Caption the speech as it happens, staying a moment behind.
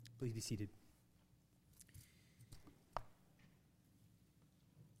Please be seated.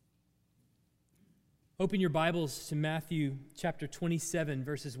 Open your Bibles to Matthew chapter 27,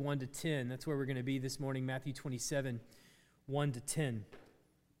 verses 1 to 10. That's where we're going to be this morning, Matthew 27, 1 to 10.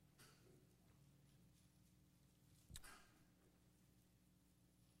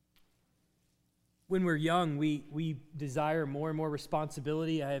 When we're young, we desire more and more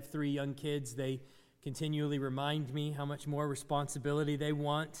responsibility. I have 3 young kids. They continually remind me how much more responsibility they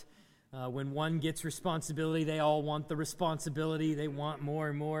want. When one gets responsibility, they all want the responsibility. They want more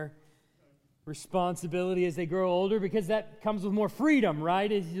and more responsibility as they grow older, because that comes with more freedom,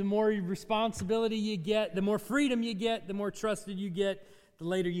 right? As the more responsibility you get, the more freedom you get, the more trusted you get, the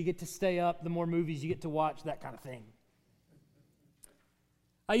later you get to stay up, the more movies you get to watch, that kind of thing.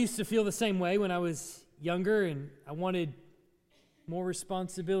 I used to feel the same way when I was younger, and I wanted more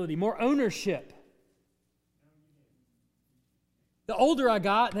responsibility, more ownership. The older I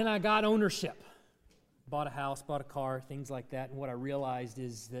got, then I got ownership. Bought a house, bought a car, things like that, and what I realized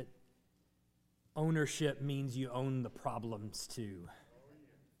is that ownership means you own the problems too.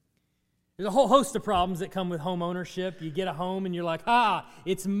 There's a whole host of problems that come with home ownership. You get a home and you're like,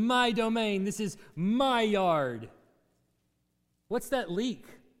 it's my domain. This is my yard. What's that leak?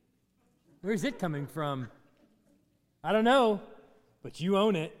 Where's it coming from? I don't know, but you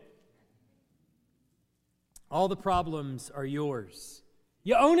own it. All the problems are yours.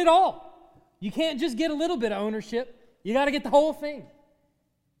 You own it all. You can't just get a little bit of ownership. You got to get the whole thing.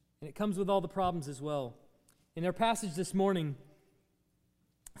 And it comes with all the problems as well. In our passage this morning,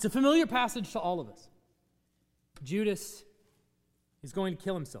 it's a familiar passage to all of us. Judas is going to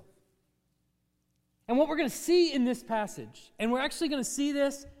kill himself. And what we're going to see in this passage, and we're actually going to see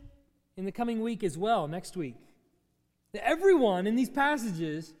this in the coming week as well, next week, that everyone in these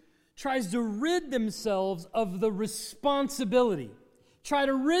passages tries to rid themselves of the responsibility, try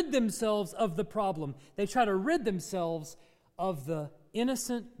to rid themselves of the problem. They try to rid themselves of the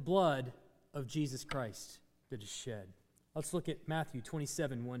innocent blood of Jesus Christ that is shed. Let's look at Matthew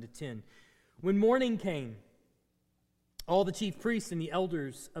 27, 1 to 10. When morning came, all the chief priests and the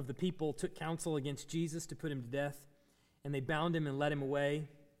elders of the people took counsel against Jesus to put him to death, and they bound him and led him away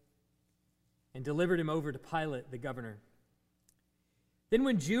and delivered him over to Pilate, the governor. Then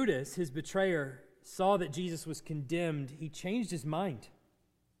when Judas, his betrayer, saw that Jesus was condemned, he changed his mind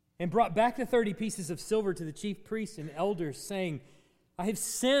and brought back the 30 pieces of silver to the chief priests and elders, saying, I have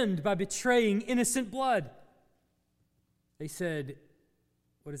sinned by betraying innocent blood. They said,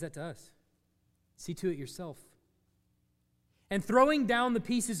 what is that to us? See to it yourself. And throwing down the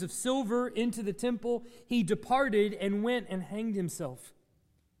pieces of silver into the temple, he departed and went and hanged himself.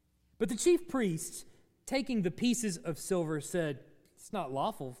 But the chief priests, taking the pieces of silver, said, it's not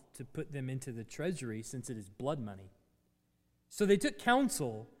lawful to put them into the treasury, since it is blood money. So they took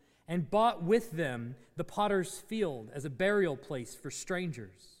counsel and bought with them the potter's field as a burial place for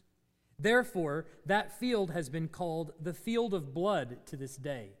strangers. Therefore, that field has been called the field of blood to this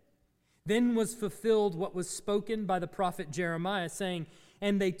day. Then was fulfilled what was spoken by the prophet Jeremiah, saying,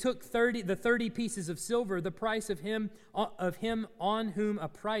 and they took the 30 pieces of silver, the price of him on whom a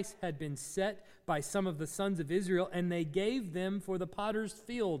price had been set by some of the sons of Israel, and they gave them for the potter's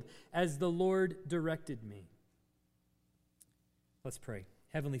field, as the Lord directed me. Let's pray.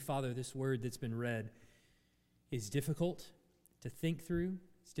 Heavenly Father, this word that's been read is difficult to think through.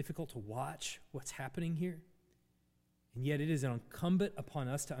 It's difficult to watch what's happening here. And yet it is incumbent upon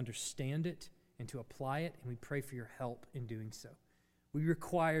us to understand it and to apply it, and we pray for your help in doing so. We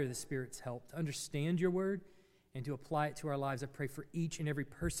require the Spirit's help to understand your word and to apply it to our lives. I pray for each and every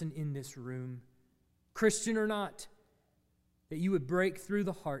person in this room, Christian or not, that you would break through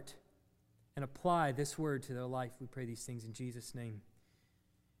the heart and apply this word to their life. We pray these things in Jesus' name.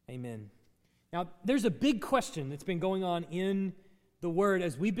 Amen. Now, there's a big question that's been going on in the Word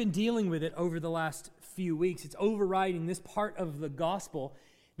as we've been dealing with it over the last few weeks. It's overriding this part of the gospel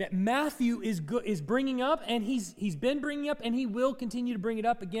that Matthew is bringing up, and he's been bringing up, and he will continue to bring it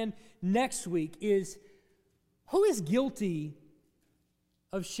up again next week, is who is guilty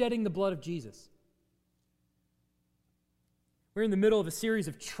of shedding the blood of Jesus? We're in the middle of a series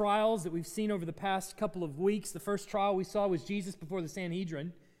of trials that we've seen over the past couple of weeks. The first trial we saw was Jesus before the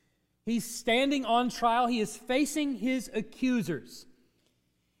Sanhedrin. He's standing on trial. He is facing his accusers.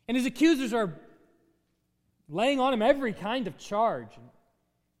 And his accusers are laying on him every kind of charge.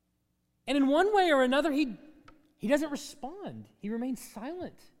 And in one way or another, he doesn't respond. He remains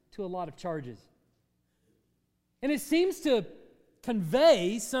silent to a lot of charges. And it seems to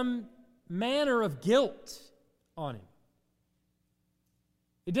convey some manner of guilt on him.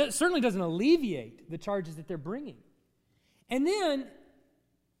 It certainly doesn't alleviate the charges that they're bringing. And then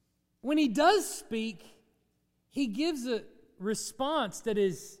when he does speak, he gives a response that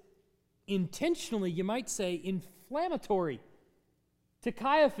is intentionally, you might say, inflammatory to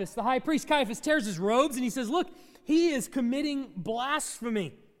Caiaphas, the high priest. Caiaphas tears his robes and he says, look, he is committing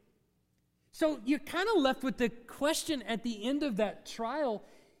blasphemy. So you're kind of left with the question at the end of that trial,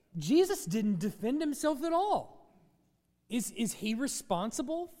 Jesus didn't defend himself at all. Is he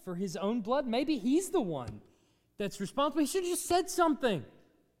responsible for his own blood? Maybe he's the one that's responsible. He should have just said something.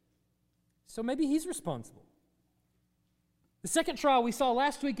 So maybe he's responsible. The second trial we saw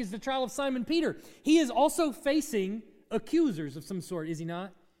last week is the trial of Simon Peter. He is also facing accusers of some sort, is he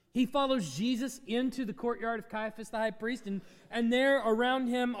not? He follows Jesus into the courtyard of Caiaphas the high priest, and there around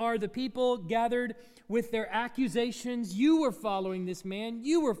him are the people gathered with their accusations. You were following this man.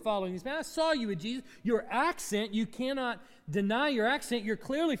 You were following this man. I saw you with Jesus. Your accent, you cannot deny your accent. You're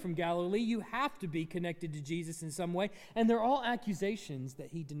clearly from Galilee. You have to be connected to Jesus in some way. And they're all accusations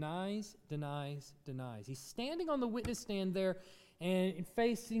that he denies. He's standing on the witness stand there and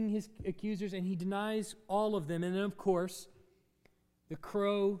facing his accusers, and he denies all of them. And then, of course, the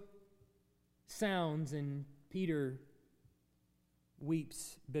crow sounds and Peter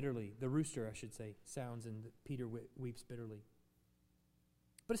weeps bitterly. The rooster, I should say, sounds and Peter weeps bitterly.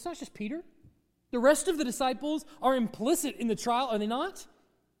 But it's not just Peter. The rest of the disciples are implicit in the trial, are they not?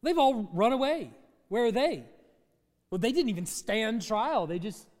 They've all run away. Where are they? Well, they didn't even stand trial. They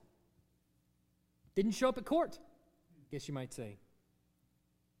just didn't show up at court, I guess you might say.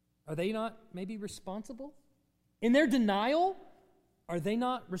 Are they not maybe responsible? In their denial, are they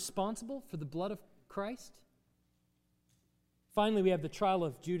not responsible for the blood of Christ? Finally, we have the trial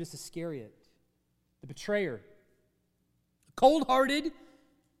of Judas Iscariot, the betrayer. Cold-hearted,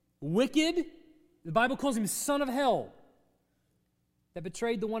 wicked, the Bible calls him son of hell, that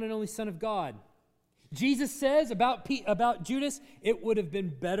betrayed the one and only Son of God. Jesus says about Judas, it would have been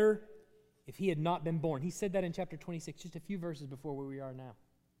better if he had not been born. He said that in chapter 26, just a few verses before where we are now.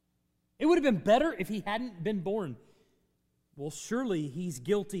 It would have been better if he hadn't been born. Well, surely he's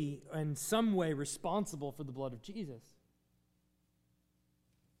guilty in some way responsible for the blood of Jesus.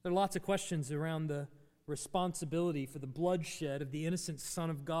 There are lots of questions around the responsibility for the bloodshed of the innocent Son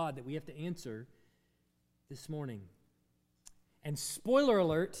of God that we have to answer this morning. And spoiler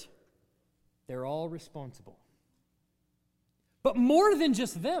alert, they're all responsible. But more than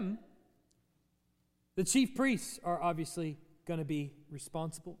just them, the chief priests are obviously going to be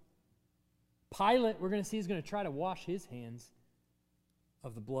responsible. Pilate, we're going to see, is going to try to wash his hands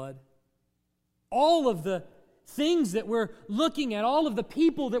of the blood. All of the things that we're looking at, all of the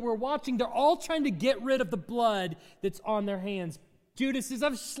people that we're watching, they're all trying to get rid of the blood that's on their hands. Judas says,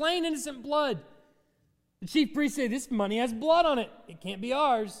 I've slain innocent blood. The chief priests say, this money has blood on it. It can't be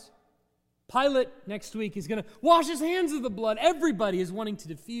ours. Pilate next week is going to wash his hands of the blood. Everybody is wanting to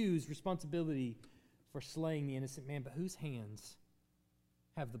diffuse responsibility for slaying the innocent man, but whose hands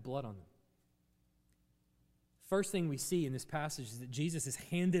have the blood on them? First thing we see in this passage is that Jesus is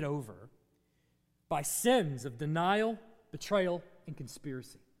handed over by sins of denial, betrayal, and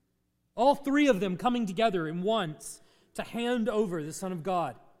conspiracy. All three of them coming together in once to hand over the Son of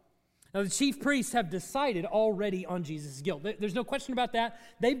God. Now, the chief priests have decided already on Jesus' guilt. There's no question about that.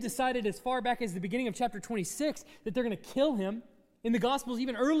 They've decided as far back as the beginning of chapter 26 that they're going to kill him. In the Gospels,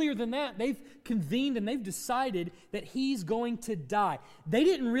 even earlier than that, they've convened and they've decided that he's going to die. They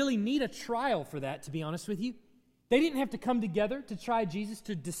didn't really need a trial for that, to be honest with you. They didn't have to come together to try Jesus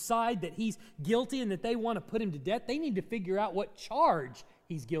to decide that he's guilty and that they want to put him to death. They need to figure out what charge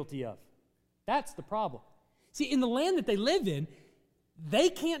he's guilty of. That's the problem. See, in the land that they live in, they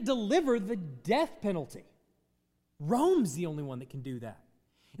can't deliver the death penalty. Rome's the only one that can do that.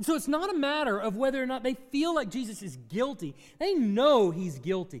 And so it's not a matter of whether or not they feel like Jesus is guilty. They know he's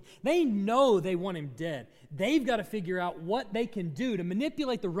guilty. They know they want him dead. They've got to figure out what they can do to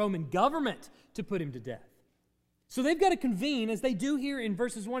manipulate the Roman government to put him to death. So they've got to convene, as they do here in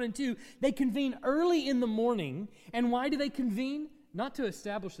verses 1 and 2. They convene early in the morning. And why do they convene? Not to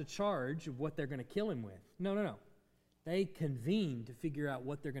establish the charge of what they're going to kill him with. No. They convene to figure out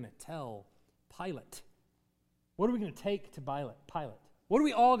what they're going to tell Pilate. What are we going to take to Pilate? What are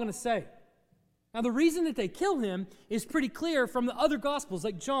we all going to say? Now, the reason that they kill him is pretty clear from the other Gospels,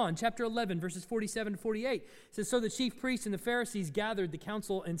 like John chapter 11, verses 47 to 48. It says, so the chief priests and the Pharisees gathered the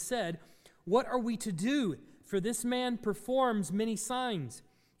council and said, what are we to do? For this man performs many signs.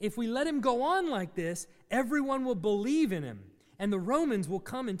 If we let him go on like this, everyone will believe in him, and the Romans will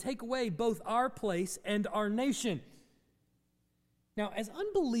come and take away both our place and our nation. Now, as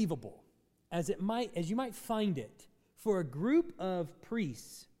unbelievable as you might find it, for a group of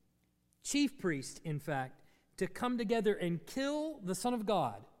priests, chief priests, in fact, to come together and kill the Son of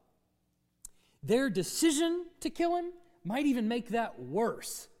God, their decision to kill him might even make that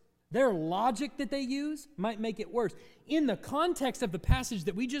worse. Their logic that they use might make it worse. In the context of the passage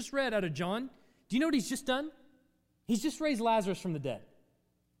that we just read out of John, do you know what he's just done? He's just raised Lazarus from the dead.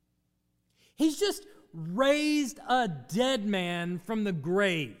 He's just raised a dead man from the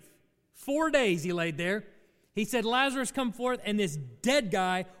grave. 4 days he laid there. He said, Lazarus, come forth, and this dead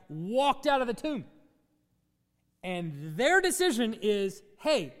guy walked out of the tomb. And their decision is,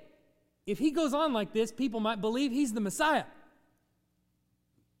 hey, if he goes on like this, people might believe he's the Messiah.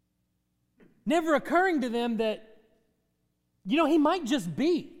 Never occurring to them that, he might just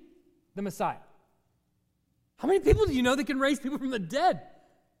be the Messiah. How many people do you know that can raise people from the dead?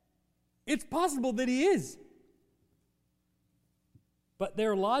 It's possible that he is. But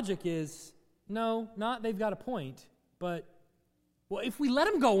their logic is, no, not they've got a point, but, well, if we let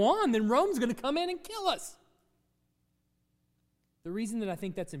him go on, then Rome's going to come in and kill us. The reason that I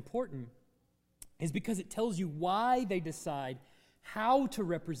think that's important is because it tells you why they decide how to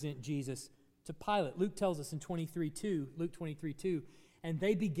represent Jesus to Pilate. Luke tells us in Luke 23:2, and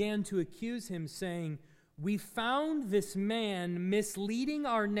they began to accuse him, saying, we found this man misleading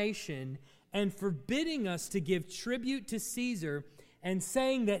our nation and forbidding us to give tribute to Caesar and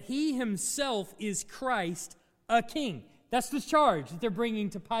saying that he himself is Christ, a king. That's the charge that they're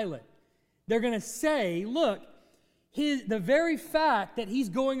bringing to Pilate. They're going to say, look, the very fact that he's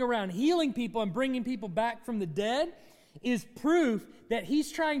going around healing people and bringing people back from the dead is proof that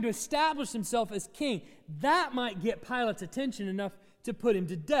he's trying to establish himself as king. That might get Pilate's attention enough to put him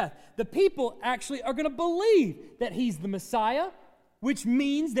to death. The people actually are going to believe that he's the Messiah, which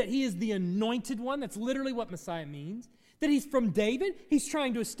means that he is the anointed one. That's literally what Messiah means. That he's from David. He's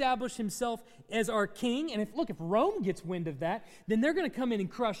trying to establish himself as our king. And if Rome gets wind of that, then they're going to come in and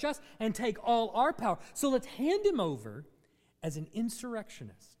crush us and take all our power. So let's hand him over as an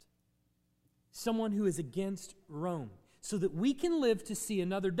insurrectionist, someone who is against Rome, so that we can live to see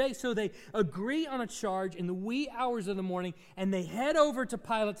another day. So they agree on a charge in the wee hours of the morning, and they head over to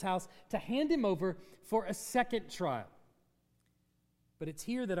Pilate's house to hand him over for a second trial. But it's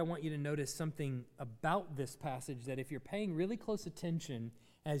here that I want you to notice something about this passage that if you're paying really close attention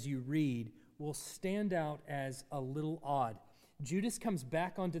as you read, will stand out as a little odd. Judas comes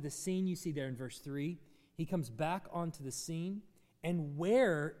back onto the scene, you see there in verse 3. He comes back onto the scene, and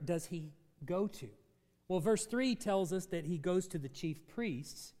where does he go to? Well, verse 3 tells us that he goes to the chief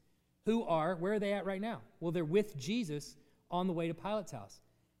priests, who are, where are they at right now? Well, they're with Jesus on the way to Pilate's house.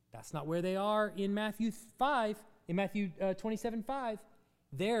 That's not where they are in Matthew 5, in Matthew 27:5.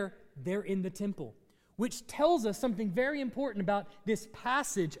 They're in the temple, which tells us something very important about this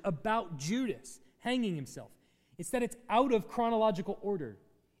passage about Judas hanging himself. It's that it's out of chronological order.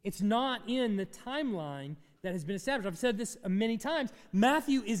 It's not in the timeline that has been established. I've said this many times.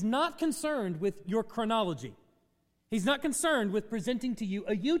 Matthew is not concerned with your chronology. He's not concerned with presenting to you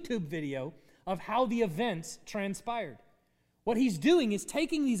a YouTube video of how the events transpired. What he's doing is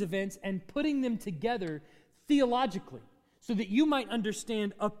taking these events and putting them together theologically so that you might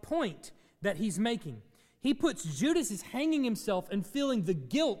understand a point that he's making. He puts Judas as hanging himself and feeling the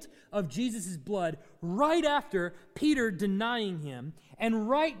guilt of Jesus' blood right after Peter denying him and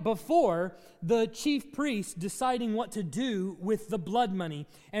right before the chief priest deciding what to do with the blood money.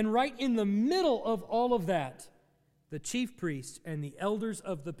 And right in the middle of all of that, the chief priests and the elders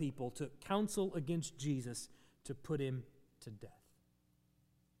of the people took counsel against Jesus to put him to death.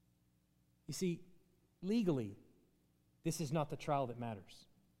 You see, legally, this is not the trial that matters.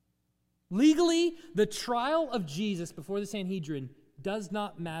 Legally, the trial of Jesus before the Sanhedrin does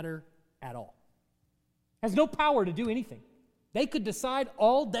not matter at all. Has no power to do anything. They could decide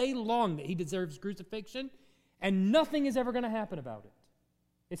all day long that he deserves crucifixion, and nothing is ever going to happen about it.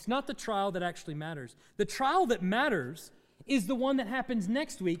 It's not the trial that actually matters. The trial that matters is the one that happens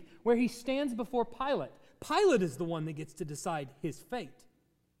next week, where he stands before Pilate. Pilate is the one that gets to decide his fate.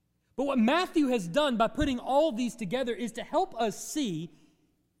 But what Matthew has done by putting all these together is to help us see,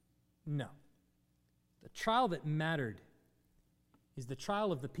 no. The trial that mattered is the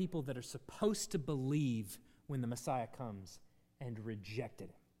trial of the people that are supposed to believe when the Messiah comes and rejected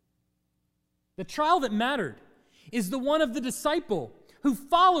him. The trial that mattered is the one of the disciple who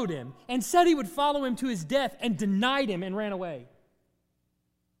followed him and said he would follow him to his death and denied him and ran away.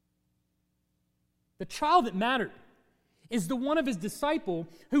 The trial that mattered is the one of his disciple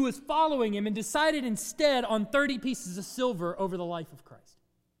who was following him and decided instead on 30 pieces of silver over the life of Christ.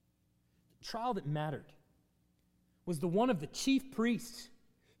 The trial that mattered was the one of the chief priests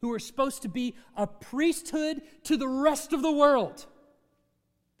who were supposed to be a priesthood to the rest of the world,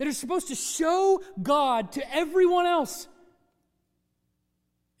 that are supposed to show God to everyone else.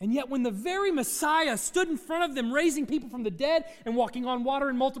 And yet when the very Messiah stood in front of them, raising people from the dead and walking on water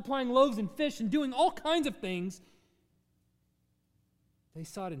and multiplying loaves and fish and doing all kinds of things, they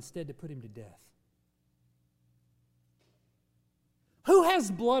sought instead to put him to death. Who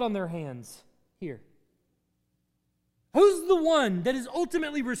has blood on their hands here? Who's the one that is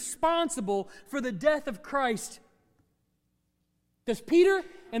ultimately responsible for the death of Christ? Does Peter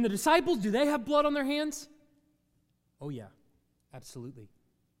and the disciples, do they have blood on their hands? Oh yeah, absolutely.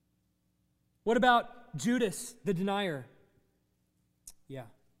 What about Judas, the denier? Yeah,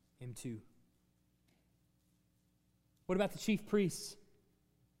 him too. What about the chief priests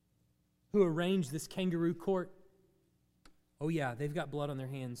who arranged this kangaroo court? Oh yeah, they've got blood on their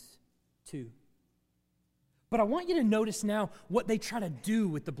hands too. But I want you to notice now what they try to do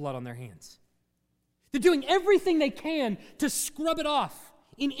with the blood on their hands. They're doing everything they can to scrub it off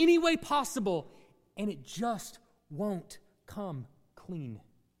in any way possible, and it just won't come clean.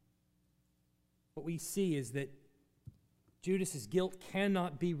 What we see is that Judas's guilt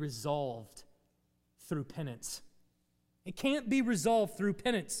cannot be resolved through penance. It can't be resolved through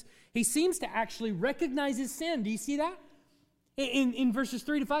penance. He seems to actually recognize his sin. Do you see that? In verses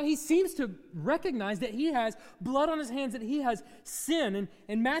 3 to 5, he seems to recognize that he has blood on his hands, that he has sin.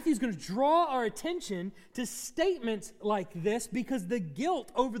 And Matthew's going to draw our attention to statements like this because the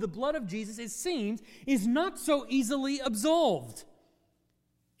guilt over the blood of Jesus, it seems, is not so easily absolved.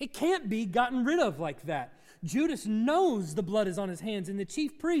 It can't be gotten rid of like that. Judas knows the blood is on his hands, and the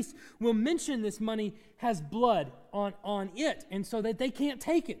chief priests will mention this money has blood on it, and so that they can't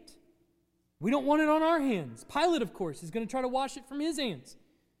take it. We don't want it on our hands. Pilate, of course, is going to try to wash it from his hands.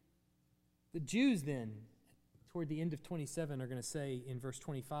 The Jews then, toward the end of 27, are going to say in verse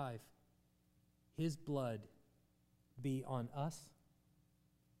 25, his blood be on us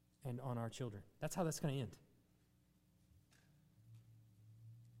and on our children. That's how that's going to end.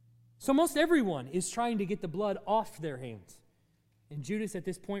 So most everyone is trying to get the blood off their hands. And Judas at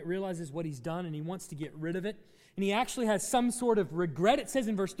this point realizes what he's done and he wants to get rid of it. And he actually has some sort of regret. It says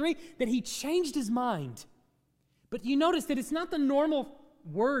in verse 3 that he changed his mind. But you notice that it's not the normal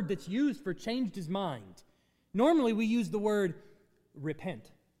word that's used for changed his mind. Normally we use the word repent.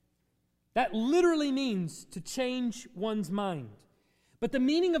 That literally means to change one's mind. But the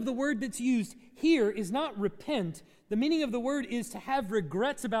meaning of the word that's used here is not repent. The meaning of the word is to have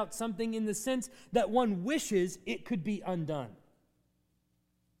regrets about something in the sense that one wishes it could be undone.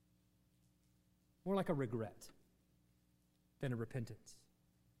 More like a regret than a repentance.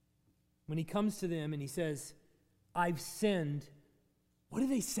 When he comes to them and he says, I've sinned, what do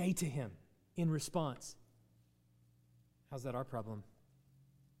they say to him in response? How's that our problem?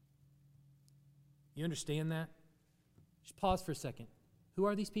 You understand that? Just pause for a second. Who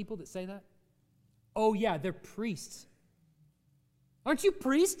are these people that say that? Oh yeah, they're priests. Aren't you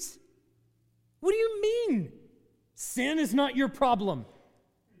priests? What do you mean? Sin is not your problem.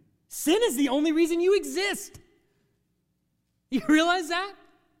 Sin is the only reason you exist. You realize that?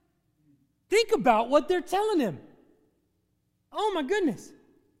 Think about what they're telling him. Oh my goodness.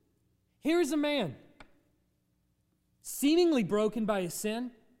 Here's a man, seemingly broken by his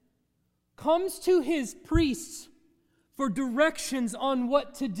sin, comes to his priests for directions on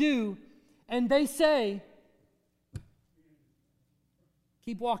what to do, and they say,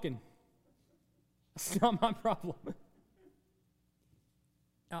 keep walking. That's not my problem.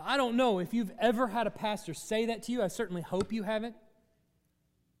 Now, I don't know if you've ever had a pastor say that to you. I certainly hope you haven't.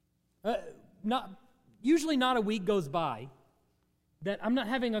 Usually not a week goes by that I'm not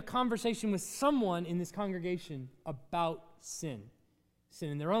having a conversation with someone in this congregation about sin. Sin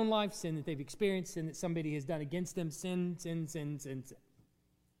in their own life, sin that they've experienced, sin that somebody has done against them, sin.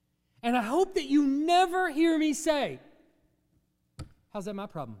 And I hope that you never hear me say, how's that my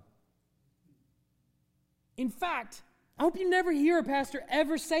problem? In fact, I hope you never hear a pastor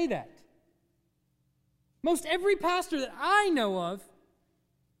ever say that. Most every pastor that I know of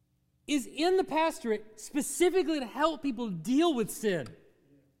is in the pastorate specifically to help people deal with sin.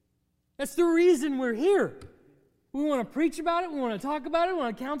 That's the reason we're here. We want to preach about it, we want to talk about it, we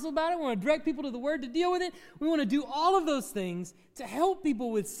want to counsel about it, we want to direct people to the Word to deal with it. We want to do all of those things to help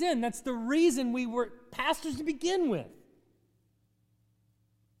people with sin. That's the reason we were pastors to begin with.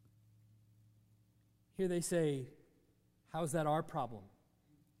 Here they say, how's that our problem?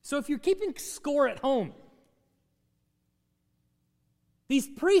 So if you're keeping score at home, these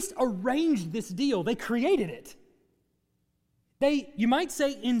priests arranged this deal. They created it. They, you might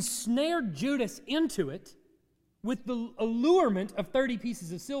say, ensnared Judas into it with the allurement of 30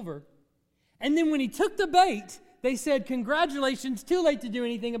 pieces of silver. And then when he took the bait, they said, congratulations, too late to do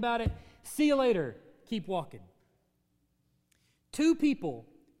anything about it. See you later. Keep walking. Two people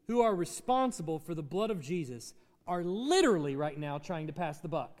who are responsible for the blood of Jesus are literally right now trying to pass the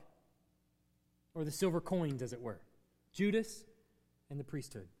buck, or the silver coins, as it were. Judas and the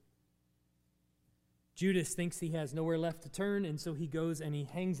priesthood. Judas thinks he has nowhere left to turn, and so he goes and he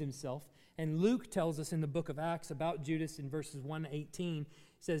hangs himself. And Luke tells us in the book of Acts about Judas in verses 1 to 18,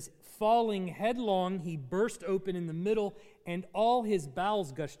 says, falling headlong, he burst open in the middle, and all his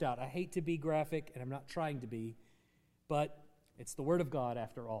bowels gushed out. I hate to be graphic, and I'm not trying to be, but it's the word of God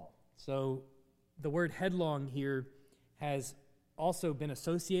after all. So the word headlong here has also been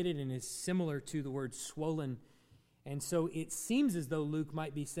associated and is similar to the word swollen. And so it seems as though Luke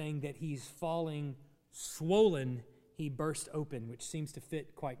might be saying that he's falling swollen, he burst open, which seems to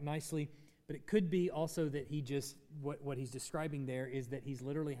fit quite nicely. But it could be also that he just, what he's describing there is that he's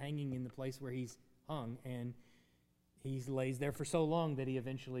literally hanging in the place where he's hung, and he lays there for so long that he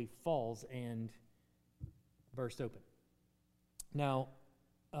eventually falls and bursts open. Now,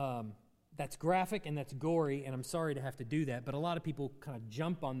 that's graphic and that's gory, and I'm sorry to have to do that, but a lot of people kind of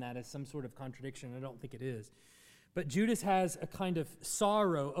jump on that as some sort of contradiction. I don't think it is. But Judas has a kind of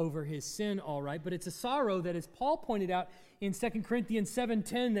sorrow over his sin, all right, but it's a sorrow that, as Paul pointed out in 2 Corinthians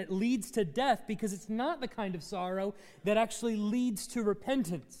 7:10, that leads to death, because it's not the kind of sorrow that actually leads to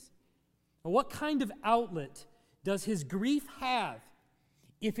repentance. Now, what kind of outlet does his grief have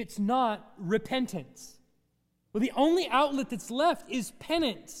if it's not repentance? Well, the only outlet that's left is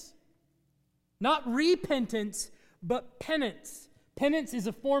penance. Not repentance, but penance. Penance is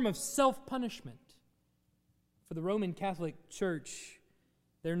a form of self-punishment. For the Roman Catholic Church,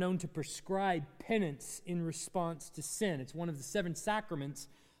 they're known to prescribe penance in response to sin. It's one of the 7 sacraments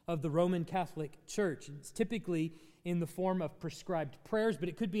of the Roman Catholic Church. It's typically in the form of prescribed prayers, but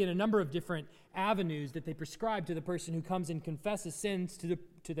it could be in a number of different avenues that they prescribe to the person who comes and confesses sins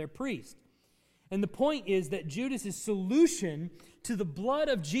to their priest. And the point is that Judas' solution to the blood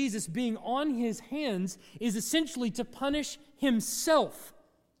of Jesus being on his hands is essentially to punish himself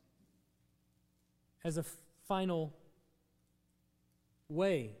as a final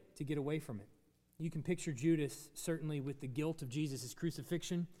way to get away from it. You can picture Judas certainly with the guilt of Jesus'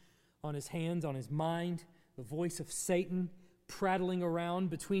 crucifixion on his hands, on his mind, the voice of Satan prattling around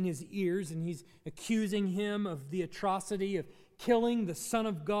between his ears, and he's accusing him of the atrocity of killing the Son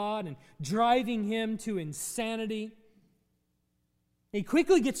of God and driving him to insanity. He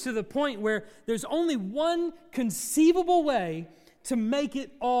quickly gets to the point where there's only one conceivable way to make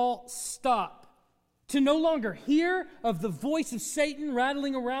it all stop. To no longer hear of the voice of Satan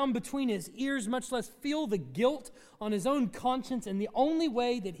rattling around between his ears, much less feel the guilt on his own conscience, and the only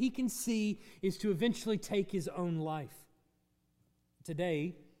way that he can see is to eventually take his own life.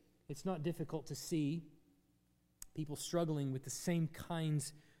 Today, it's not difficult to see people struggling with the same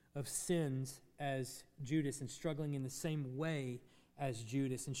kinds of sins as Judas and struggling in the same way as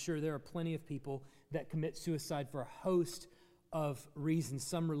Judas. And sure, there are plenty of people that commit suicide for a host of reasons,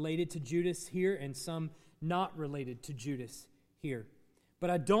 some related to Judas here and some not related to Judas here. But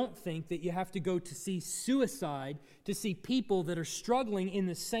I don't think that you have to go to see suicide to see people that are struggling in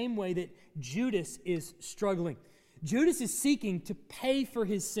the same way that Judas is struggling. Judas is seeking to pay for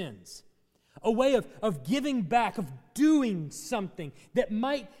his sins, a way of giving back, of doing something that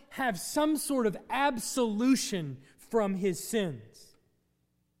might have some sort of absolution from his sins.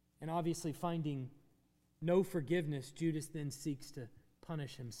 And obviously finding no forgiveness, Judas then seeks to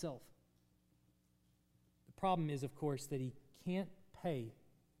punish himself. The problem is, of course, that he can't pay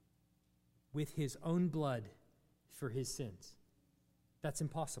with his own blood for his sins. That's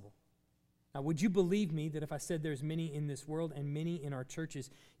impossible. Now, would you believe me that if I said there's many in this world and many in our churches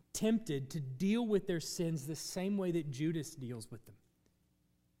tempted to deal with their sins the same way that Judas deals with them?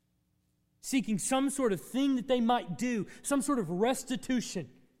 Seeking some sort of thing that they might do, some sort of restitution.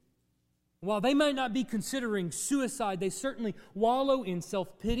 While they might not be considering suicide, they certainly wallow in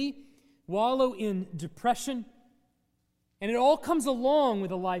self-pity, wallow in depression, and it all comes along with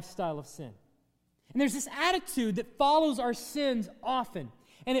a lifestyle of sin. And there's this attitude that follows our sins often,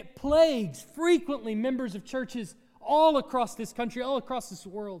 and it plagues frequently members of churches all across this country, all across this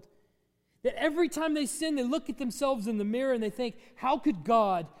world, that every time they sin, they look at themselves in the mirror and they think, how could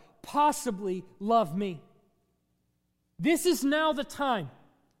God possibly love me? This is now the time,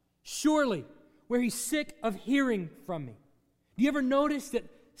 surely, where he's sick of hearing from me. Do you ever notice that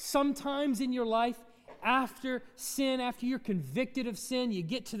sometimes in your life, after sin, after you're convicted of sin, you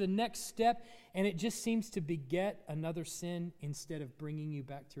get to the next step and it just seems to beget another sin instead of bringing you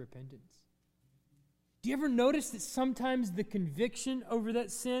back to repentance? Do you ever notice that sometimes the conviction over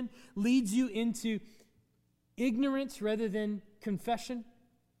that sin leads you into ignorance rather than confession?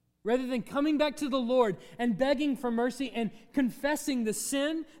 Rather than coming back to the Lord and begging for mercy and confessing the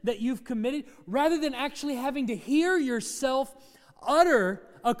sin that you've committed, rather than actually having to hear yourself utter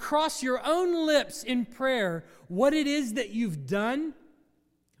across your own lips in prayer what it is that you've done,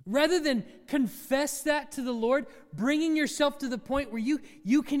 rather than confess that to the Lord, bringing yourself to the point where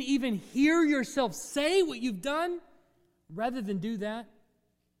you can even hear yourself say what you've done, rather than do that,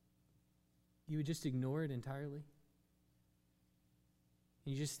 you would just ignore it entirely.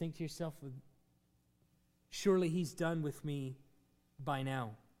 And you just think to yourself, surely He's done with me by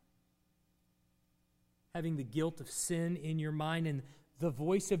now. Having the guilt of sin in your mind and the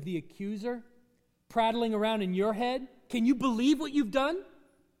voice of the accuser prattling around in your head. Can you believe what you've done?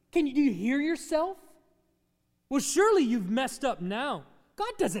 Do you hear yourself? Well, surely you've messed up now.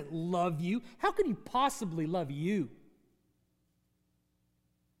 God doesn't love you. How can He possibly love you?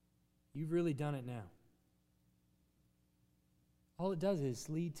 You've really done it now. All it does is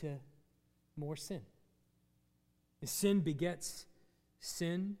lead to more sin. Sin begets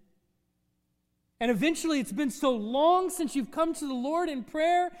sin. And eventually it's been so long since you've come to the Lord in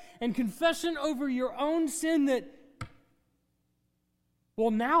prayer and confession over your own sin that,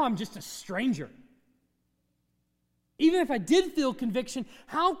 well, now I'm just a stranger. Even if I did feel conviction,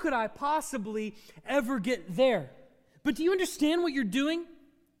 how could I possibly ever get there? But do you understand what you're doing?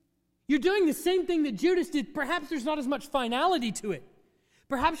 You're doing the same thing that Judas did. Perhaps there's not as much finality to it.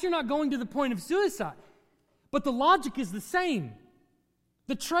 Perhaps you're not going to the point of suicide. But the logic is the same.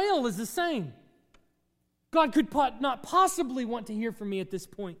 The trail is the same. God could not possibly want to hear from me at this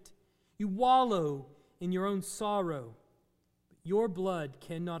point. You wallow in your own sorrow. But your blood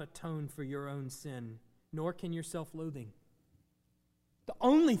cannot atone for your own sin, nor can your self-loathing. The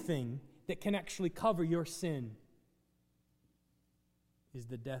only thing that can actually cover your sin is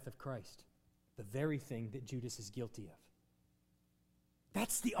the death of Christ, the very thing that Judas is guilty of.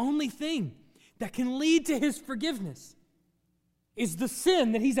 That's the only thing that can lead to his forgiveness, is the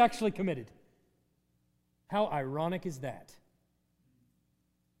sin that he's actually committed. How ironic is that?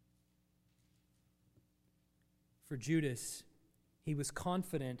 For Judas, he was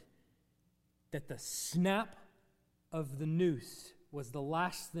confident that the snap of the noose was the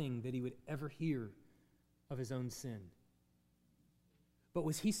last thing that he would ever hear of his own sin. But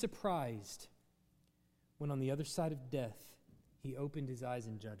was he surprised when on the other side of death, he opened his eyes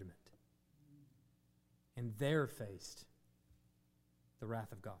in judgment and there faced the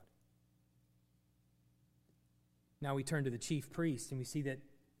wrath of God? Now we turn to the chief priests and we see that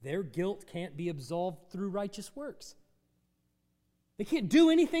their guilt can't be absolved through righteous works. They can't do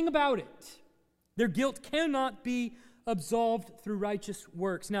anything about it. Their guilt cannot be absolved through righteous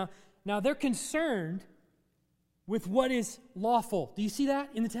works. Now they're concerned with what is lawful. Do you see that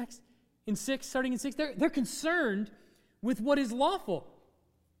in the text? In 6, starting in 6, they're concerned with what is lawful.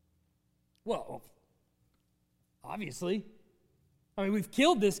 Well, obviously. I mean, we've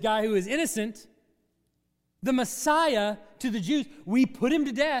killed this guy who is innocent. The Messiah to the Jews, we put him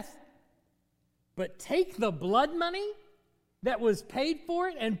to death. But take the blood money that was paid for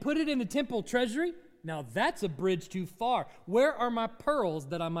it and put it in the temple treasury? Now that's a bridge too far. Where are my pearls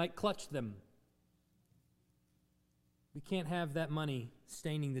that I might clutch them? We can't have that money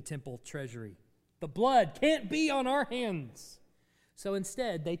staining the temple treasury. The blood can't be on our hands. So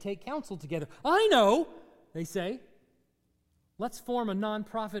instead, they take counsel together. I know, they say. Let's form a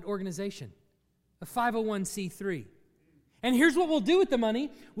nonprofit organization, a 501c3. And here's what we'll do with the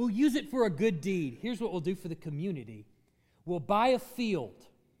money. We'll use it for a good deed. Here's what we'll do for the community. We'll buy a field.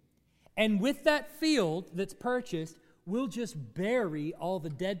 And with that field that's purchased, we'll just bury all the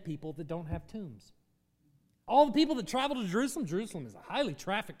dead people that don't have tombs. All the people that travel to Jerusalem. Jerusalem is a highly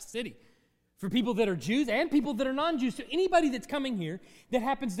trafficked city for people that are Jews and people that are non-Jews. So anybody that's coming here that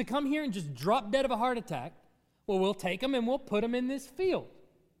happens to come here and just drop dead of a heart attack, well, we'll take them and we'll put them in this field.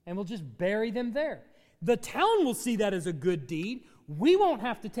 And we'll just bury them there. The town will see that as a good deed. We won't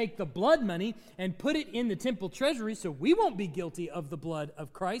have to take the blood money and put it in the temple treasury, so we won't be guilty of the blood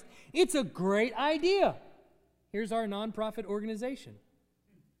of Christ. It's a great idea. Here's our nonprofit organization.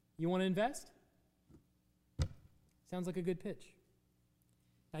 You want to invest? Sounds like a good pitch.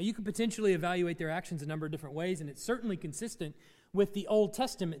 Now, you could potentially evaluate their actions a number of different ways, and it's certainly consistent with the Old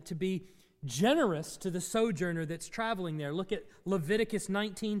Testament to be generous to the sojourner that's traveling there. Look at Leviticus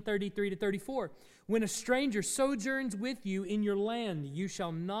 19:33-34. When a stranger sojourns with you in your land, you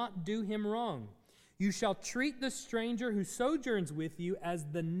shall not do him wrong. You shall treat the stranger who sojourns with you as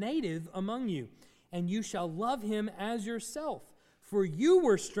the native among you, and you shall love him as yourself. For you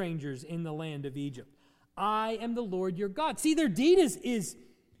were strangers in the land of Egypt. I am the Lord your God. See, their deed is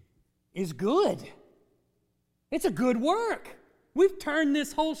good. It's a good work. We've turned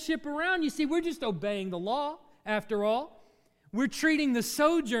this whole ship around. You see, we're just obeying the law, after all. We're treating the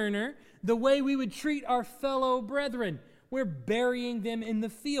sojourner the way we would treat our fellow brethren. We're burying them in the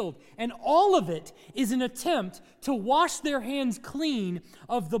field. And all of it is an attempt to wash their hands clean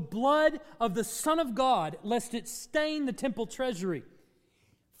of the blood of the Son of God, lest it stain the temple treasury.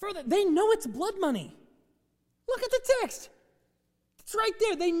 Further, they know it's blood money. Look at the text. It's right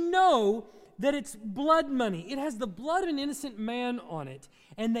there. They know that it's blood money. It has the blood of an innocent man on it,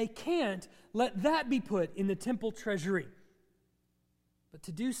 and they can't let that be put in the temple treasury. But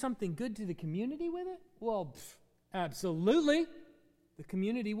to do something good to the community with it? Well, absolutely. The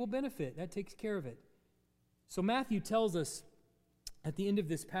community will benefit. That takes care of it. So Matthew tells us at the end of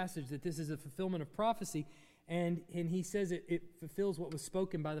this passage that this is a fulfillment of prophecy, and he says it fulfills what was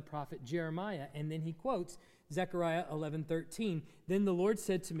spoken by the prophet Jeremiah, and then he quotes Zechariah 11:13. Then the Lord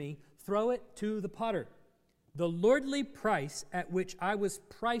said to me, throw it to the potter, the lordly price at which I was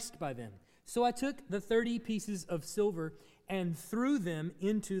priced by them. So I took the 30 pieces of silver and threw them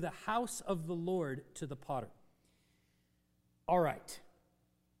into the house of the Lord to the potter. All right.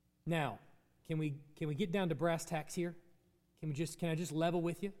 Now, can we get down to brass tacks here? Can I just level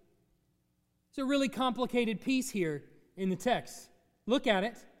with you? It's a really complicated piece here in the text. Look at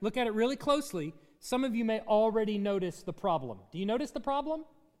it. Look at it really closely. Some of you may already notice the problem. Do you notice the problem?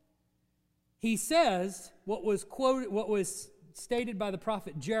 He says what was stated by the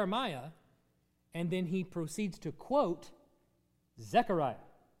prophet Jeremiah, and then he proceeds to quote Zechariah.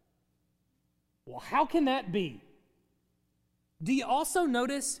 Well, how can that be? Do you also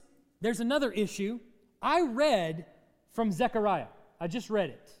notice there's another issue? I read from Zechariah. I just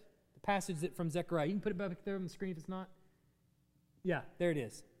read it. The passage from Zechariah. You can put it back there on the screen if it's not. Yeah, there it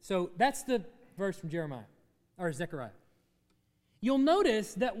is. So that's the verse from Jeremiah, or Zechariah. You'll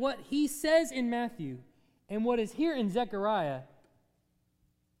notice that what he says in Matthew and what is here in Zechariah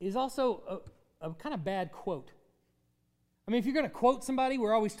is also a kind of bad quote. I mean, if you're going to quote somebody,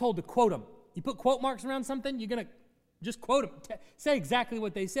 we're always told to quote them. You put quote marks around something, you're going to just quote them. Say exactly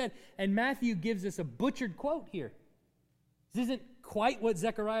what they said. And Matthew gives us a butchered quote here. This isn't quite what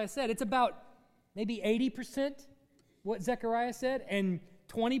Zechariah said. It's about maybe 80% what Zechariah said, and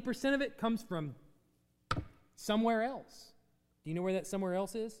 20% of it comes from somewhere else. Do you know where that somewhere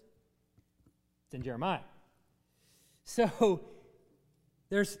else is? It's in Jeremiah. So,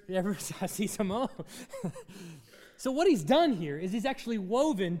 I see some. So what he's done here is he's actually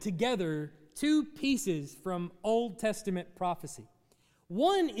woven together two pieces from Old Testament prophecy.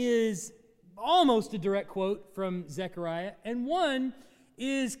 One is almost a direct quote from Zechariah, and one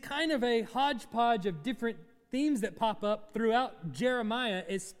is kind of a hodgepodge of different themes that pop up throughout Jeremiah,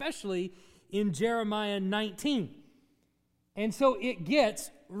 especially in Jeremiah 19. And so it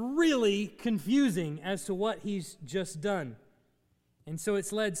gets really confusing as to what he's just done. And so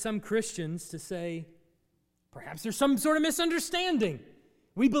it's led some Christians to say, perhaps there's some sort of misunderstanding.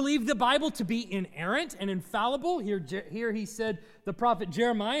 We believe the Bible to be inerrant and infallible. Here he said the prophet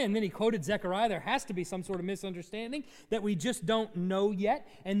Jeremiah, and then he quoted Zechariah. There has to be some sort of misunderstanding that we just don't know yet.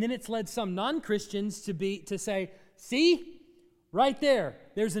 And then it's led some non-Christians to say, see, right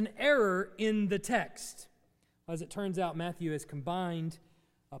there's an error in the text. As it turns out, Matthew has combined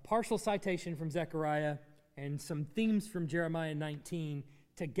a partial citation from Zechariah and some themes from Jeremiah 19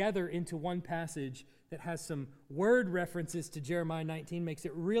 together into one passage that has some word references to Jeremiah 19, makes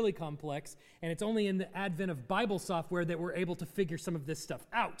it really complex, and it's only in the advent of Bible software that we're able to figure some of this stuff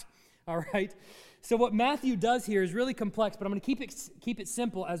out. All right? So what Matthew does here is really complex, but I'm going to keep it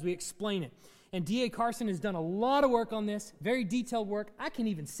simple as we explain it. And D.A. Carson has done a lot of work on this, very detailed work. I can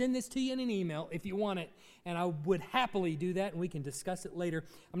even send this to you in an email if you want it, and I would happily do that, and we can discuss it later.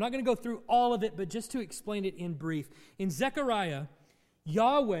 I'm not going to go through all of it, but just to explain it in brief. In Zechariah,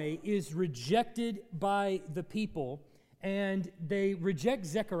 Yahweh is rejected by the people, and they reject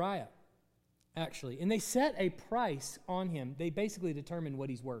Zechariah, actually. And they set a price on him. They basically determine what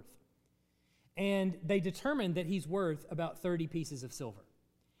he's worth. And they determined that he's worth about 30 pieces of silver.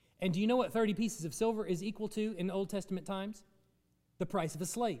 And do you know what 30 pieces of silver is equal to in Old Testament times? The price of a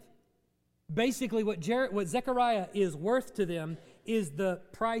slave. Basically, what Zechariah is worth to them is the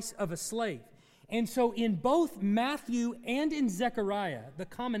price of a slave. And so in both Matthew and in Zechariah, the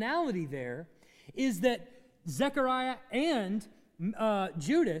commonality there is that Zechariah and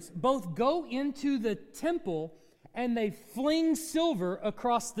Judas both go into the temple and they fling silver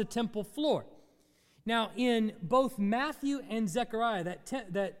across the temple floor. Now, in both Matthew and Zechariah,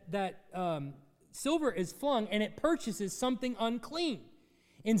 that silver is flung and it purchases something unclean.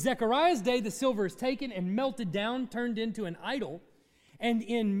 In Zechariah's day, the silver is taken and melted down, turned into an idol. And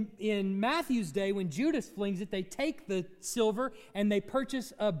in Matthew's day, when Judas flings it, they take the silver and they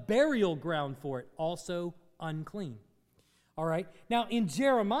purchase a burial ground for it, also unclean. All right. Now, in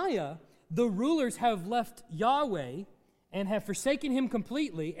Jeremiah, the rulers have left Yahweh and have forsaken him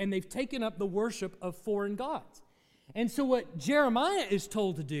completely, and they've taken up the worship of foreign gods. And so what Jeremiah is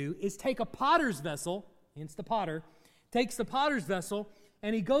told to do is take a potter's vessel, hence the potter, takes the potter's vessel,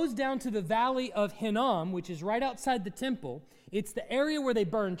 and he goes down to the valley of Hinnom, which is right outside the temple. It's the area where they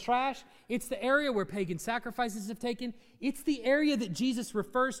burn trash. It's the area where pagan sacrifices have taken. It's the area that Jesus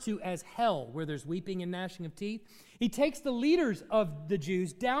refers to as hell, where there's weeping and gnashing of teeth. He takes the leaders of the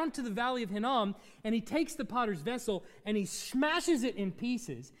Jews down to the valley of Hinnom, and he takes the potter's vessel, and he smashes it in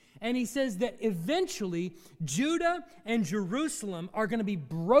pieces. And he says that eventually Judah and Jerusalem are going to be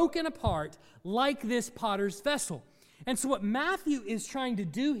broken apart like this potter's vessel. And so what Matthew is trying to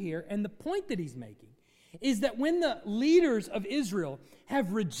do here, and the point that he's making, is that when the leaders of Israel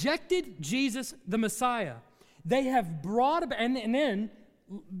have rejected Jesus the Messiah, they have brought about, and then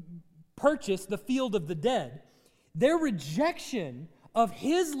purchased the field of the dead. Their rejection of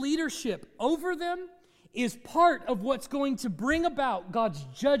his leadership over them is part of what's going to bring about God's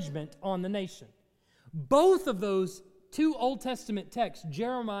judgment on the nation. Both of those two Old Testament texts,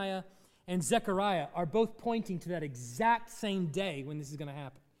 Jeremiah and Zechariah, are both pointing to that exact same day when this is going to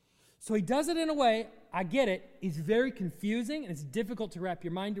happen. So he does it in a way, I get it, is very confusing and it's difficult to wrap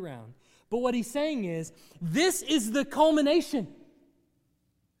your mind around. But what he's saying is, this is the culmination.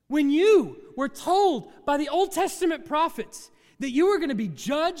 When you were told by the Old Testament prophets that you were going to be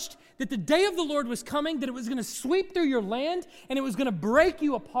judged, that the day of the Lord was coming, that it was going to sweep through your land and it was going to break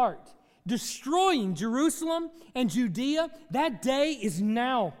you apart, destroying Jerusalem and Judea, that day is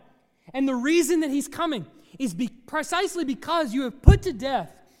now. And the reason that he's coming is precisely because you have put to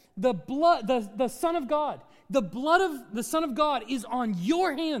death the blood, the Son of God. The blood of the Son of God is on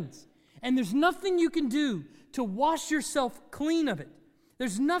your hands. And there's nothing you can do to wash yourself clean of it.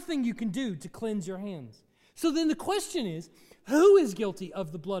 There's nothing you can do to cleanse your hands. So then the question is, who is guilty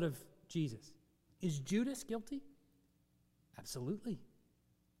of the blood of Jesus? Is Judas guilty? Absolutely.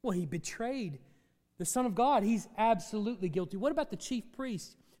 Well, he betrayed the Son of God. He's absolutely guilty. What about the chief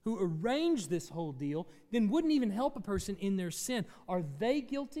priests who arranged this whole deal, then wouldn't even help a person in their sin? Are they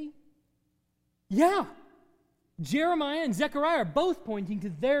guilty? Yeah. Jeremiah and Zechariah are both pointing to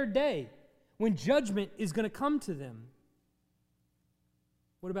their day when judgment is going to come to them.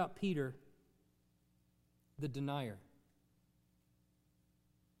 What about Peter, the denier?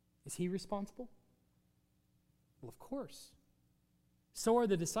 Is he responsible? Well, of course. So are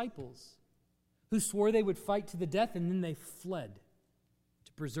the disciples who swore they would fight to the death and then they fled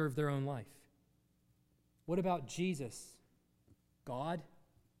to preserve their own life. What about Jesus? God?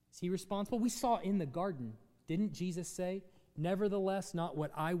 Is he responsible? We saw in the garden, didn't Jesus say, "Nevertheless, not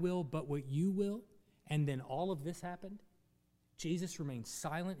what I will, but what you will"? And then all of this happened. Jesus remained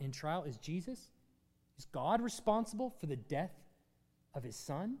silent in trial. Is God responsible for the death of his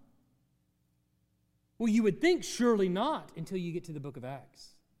Son? Well, you would think surely not until you get to the book of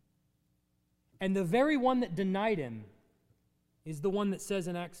Acts. And the very one that denied him is the one that says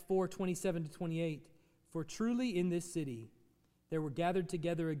in Acts 4:27-28, "For truly in this city there were gathered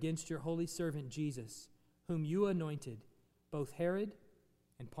together against your holy servant Jesus, whom you anointed, both Herod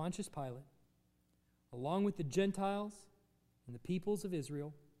and Pontius Pilate, along with the Gentiles and the peoples of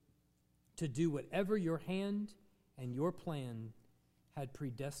Israel, to do whatever your hand and your plan had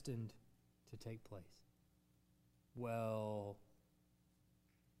predestined to take place." Well,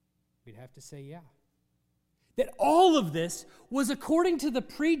 we'd have to say yeah. That all of this was according to the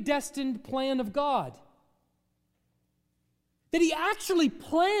predestined plan of God. That he actually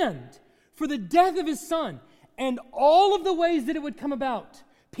planned for the death of his Son and all of the ways that it would come about.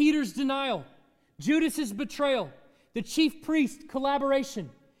 Peter's denial, Judas's betrayal, the chief priest collaboration.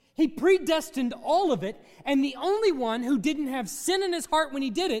 He predestined all of it, and the only one who didn't have sin in his heart when he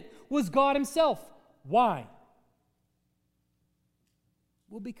did it was God himself. Why?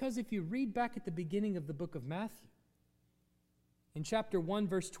 Well, because if you read back at the beginning of the book of Matthew, in chapter 1,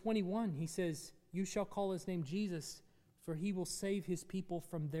 verse 21, he says, "You shall call his name Jesus, for he will save his people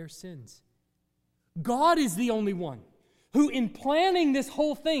from their sins." God is the only one who, in planning this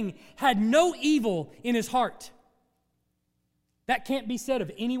whole thing, had no evil in his heart. That can't be said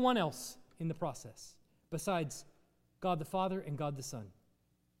of anyone else in the process, besides God the Father and God the Son.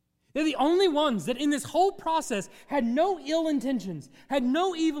 They're the only ones that in this whole process had no ill intentions, had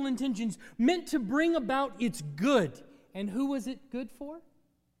no evil intentions, meant to bring about its good. And who was it good for?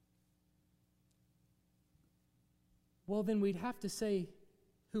 Well, then we'd have to say,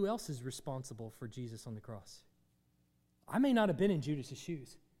 who else is responsible for Jesus on the cross? I may not have been in Judas'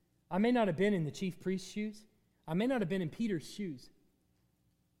 shoes. I may not have been in the chief priest's shoes. I may not have been in Peter's shoes.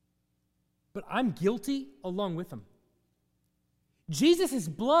 But I'm guilty along with him. Jesus'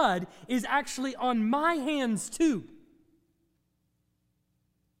 blood is actually on my hands too.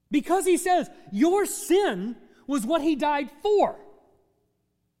 Because he says, your sin was what he died for.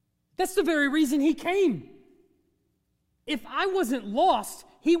 That's the very reason he came. If I wasn't lost,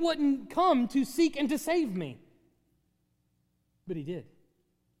 he wouldn't come to seek and to save me. But he did.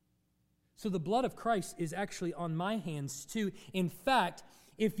 So the blood of Christ is actually on my hands too. In fact,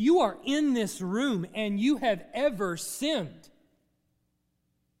 if you are in this room and you have ever sinned,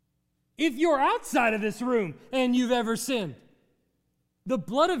 if you're outside of this room and you've ever sinned, the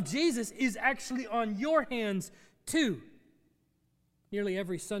blood of Jesus is actually on your hands too. Nearly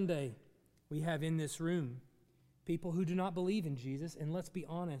every Sunday we have in this room people who do not believe in Jesus, and let's be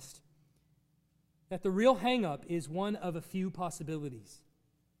honest, that the real hang-up is one of a few possibilities.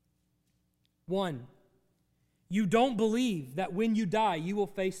 One, you don't believe that when you die you will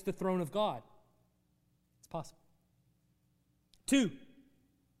face the throne of God. It's possible. Two,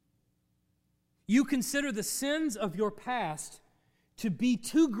 you consider the sins of your past to be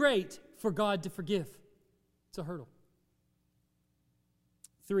too great for God to forgive. It's a hurdle.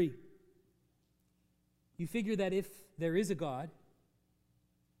 Three, you figure that if there is a God,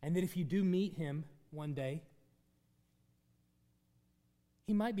 and that if you do meet him one day,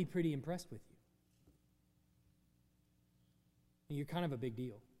 he might be pretty impressed with you. And you're kind of a big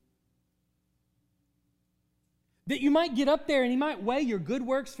deal. That you might get up there and he might weigh your good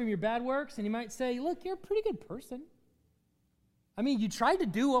works from your bad works, and he might say, look, you're a pretty good person. I mean, you tried to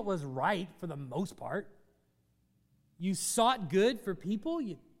do what was right for the most part. You sought good for people.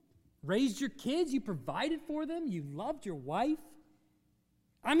 You raised your kids. You provided for them. You loved your wife.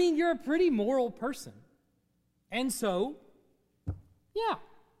 I mean, you're a pretty moral person. And so, yeah.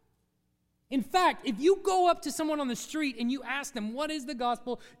 In fact, if you go up to someone on the street and you ask them, what is the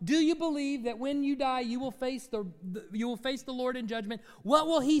gospel? Do you believe that when you die you will face the Lord in judgment? What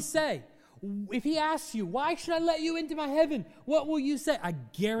will he say? If he asks you, why should I let you into my heaven? What will you say? I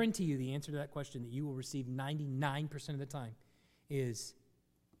guarantee you the answer to that question that you will receive 99% of the time is,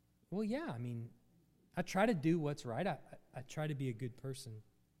 well, yeah, I mean, I try to do what's right. I try to be a good person.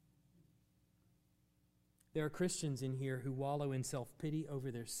 There are Christians in here who wallow in self-pity over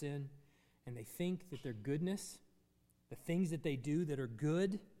their sin, and they think that their goodness, the things that they do that are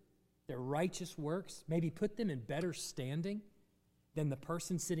good, their righteous works, maybe put them in better standing than the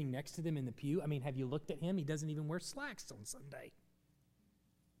person sitting next to them in the pew. I mean, have you looked at him? He doesn't even wear slacks on Sunday.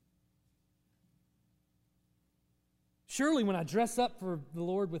 Surely when I dress up for the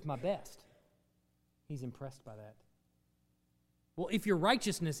Lord with my best, he's impressed by that. Well, if your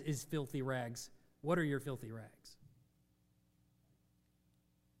righteousness is filthy rags, what are your filthy rags?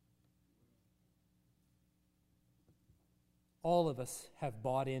 All of us have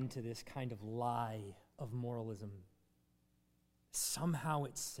bought into this kind of lie of moralism. Somehow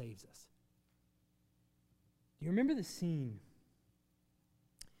it saves us. Do you remember the scene?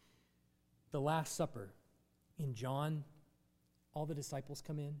 The Last Supper in John, all the disciples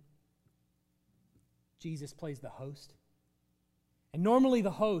come in. Jesus plays the host. And normally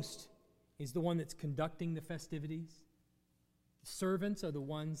the host is the one that's conducting the festivities. The servants are the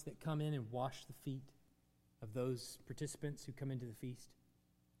ones that come in and wash the feet of those participants who come into the feast.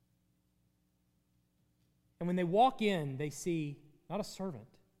 And when they walk in, they see not a servant,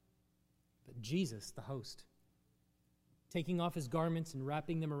 but Jesus, the host, taking off his garments and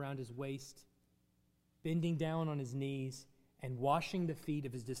wrapping them around his waist, bending down on his knees and washing the feet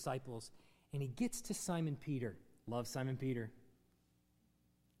of his disciples. And he gets to Simon Peter. Love Simon Peter.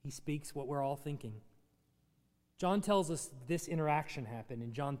 He speaks what we're all thinking. John tells us this interaction happened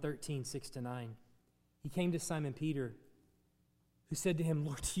in John 13, 6-9. He came to Simon Peter, who said to him,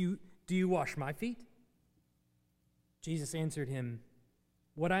 Lord, do you wash my feet? Jesus answered him,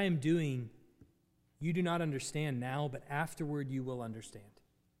 what I am doing you do not understand now, but afterward you will understand.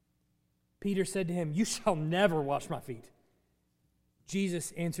 Peter said to him, you shall never wash my feet.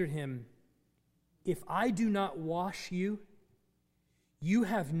 Jesus answered him, if I do not wash you, you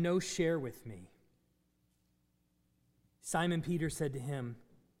have no share with me. Simon Peter said to him,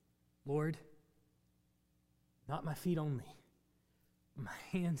 Lord, not my feet only, but my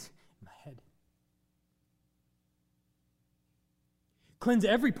hands and my head. Cleanse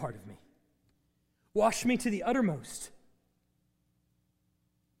every part of me. Wash me to the uttermost.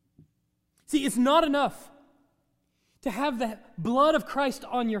 See, it's not enough to have the blood of Christ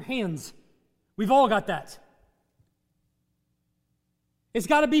on your hands. We've all got that. It's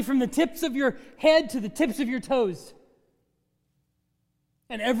got to be from the tips of your head to the tips of your toes.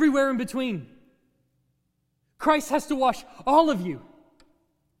 and everywhere in between. Christ has to wash all of you.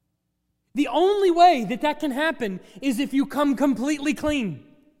 The only way that that can happen is if you come completely clean.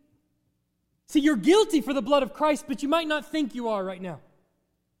 See, you're guilty for the blood of Christ, but you might not think you are right now.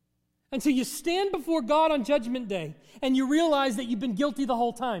 And so you stand before God on Judgment Day, and you realize that you've been guilty the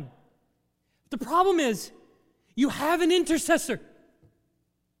whole time. The problem is, you have an intercessor.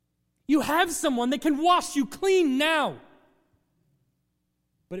 You have someone that can wash you clean now.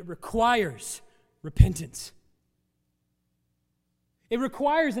 But it requires repentance. It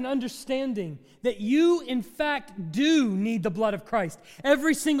requires an understanding that you, in fact, do need the blood of Christ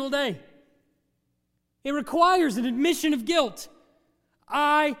every single day. It requires an admission of guilt.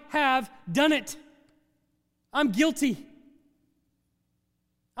 I have done it. I'm guilty.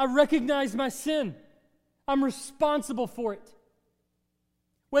 I recognize my sin. I'm responsible for it.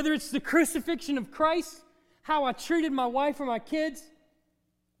 Whether it's the crucifixion of Christ, how I treated my wife or my kids,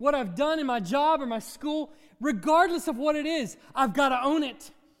 what I've done in my job or my school, regardless of what it is, I've got to own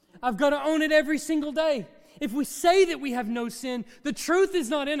it. I've got to own it every single day. If we say that we have no sin, the truth is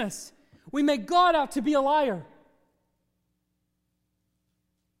not in us. We make God out to be a liar.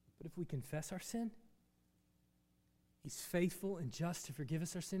 But if we confess our sin, He's faithful and just to forgive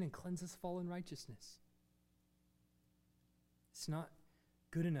us our sin and cleanse us of all unrighteousness. It's not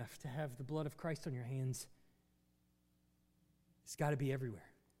good enough to have the blood of Christ on your hands. It's got to be everywhere.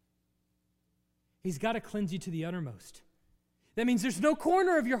 He's got to cleanse you to the uttermost. That means there's no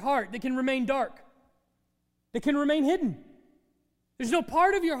corner of your heart that can remain dark, that can remain hidden. There's no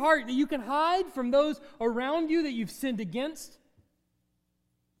part of your heart that you can hide from those around you that you've sinned against.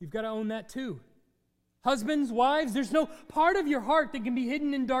 You've got to own that too. Husbands, wives, there's no part of your heart that can be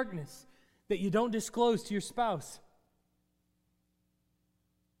hidden in darkness that you don't disclose to your spouse.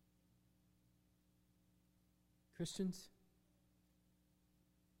 Christians,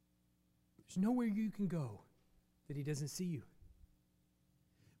 there's nowhere you can go that He doesn't see you.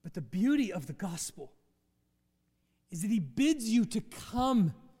 But the beauty of the gospel is that He bids you to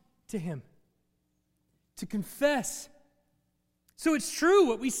come to Him, to confess. So it's true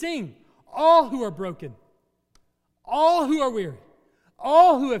what we sing. All who are broken, all who are weary,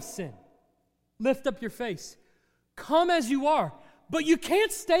 all who have sinned, lift up your face. Come as you are. But you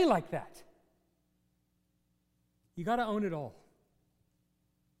can't stay like that. You got to own it all.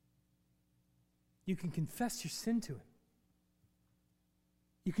 You can confess your sin to Him.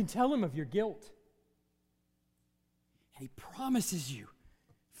 You can tell Him of your guilt. And He promises you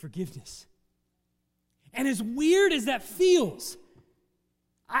forgiveness. And as weird as that feels,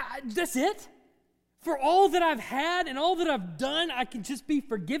 that's it? For all that I've had and all that I've done, I can just be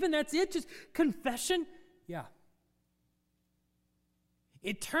forgiven? That's it? Just confession? Yeah.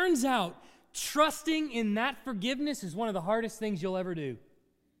 It turns out trusting in that forgiveness is one of the hardest things you'll ever do.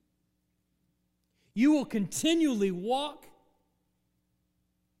 You will continually walk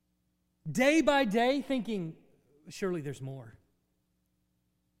day by day thinking, surely there's more.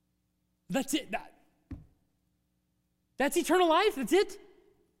 That's it. That's eternal life. That's it.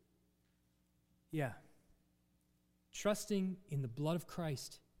 Yeah. Trusting in the blood of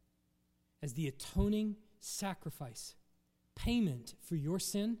Christ as the atoning sacrifice, payment for your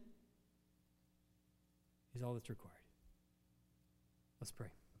sin, is all that's required. Let's pray.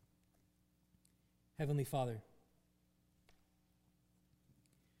 Heavenly Father,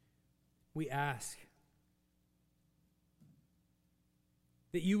 we ask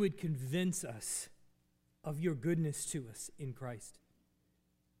that you would convince us of your goodness to us in Christ.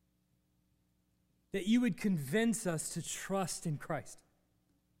 That you would convince us to trust in Christ.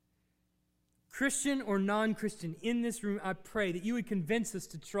 Christian or non-Christian in this room, I pray that you would convince us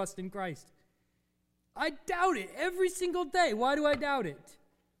to trust in Christ. I doubt it every single day. Why do I doubt it?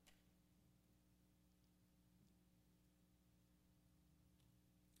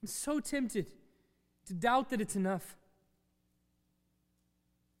 I'm so tempted to doubt that it's enough.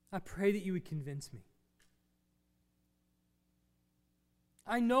 I pray that you would convince me.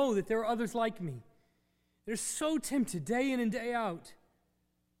 I know that there are others like me. They're so tempted day in and day out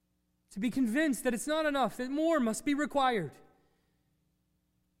to be convinced that it's not enough, that more must be required.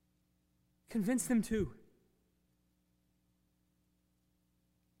 Convince them too.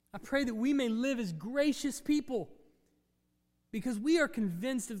 I pray that we may live as gracious people because we are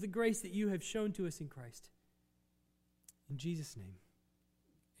convinced of the grace that you have shown to us in Christ. In Jesus' name,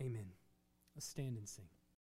 amen. Let's stand and sing.